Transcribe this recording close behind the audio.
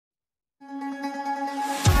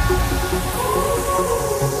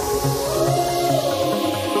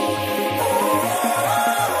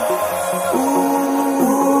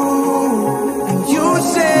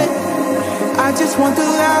want the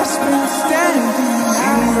last man standing.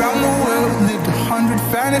 Seen around the world, lived 100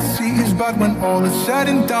 fantasies, but when all is said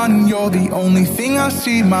and done, you're the only thing I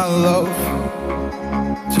see, my love.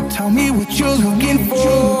 So tell me what you're looking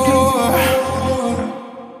for.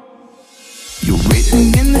 You're written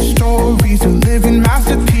in the stories, a living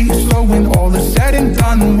masterpiece. So when all is said and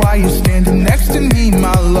done, why you standing next to me,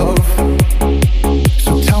 my love?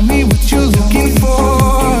 So tell me what you're looking for.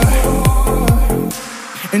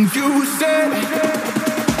 And you said,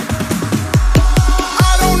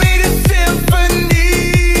 I don't need a symphony,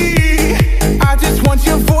 I just want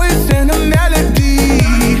your voice and a melody.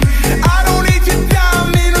 I don't need your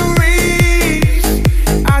diamond rings,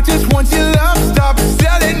 I just want your love, stop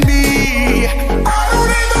selling me. I don't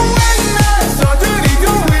need the windmills underneath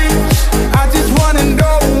your wings, I just wanna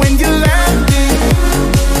know when you're landing.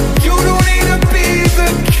 You don't need to be the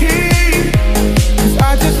king, 'cause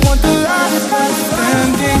I just want the last man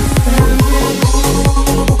standing.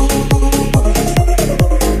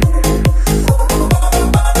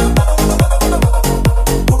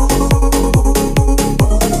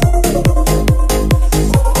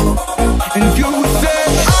 And you said,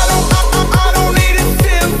 I don't need a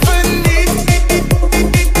symphony.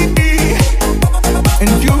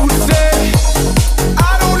 And you said,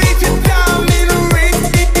 I don't need your diamond ring,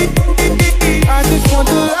 I just want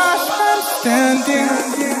the last man standing.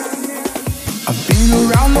 I've been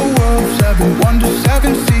around the world, 7 wonders,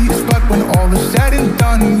 7 seas, but when all is said and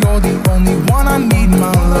done, you're the only one I need,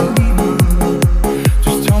 my love.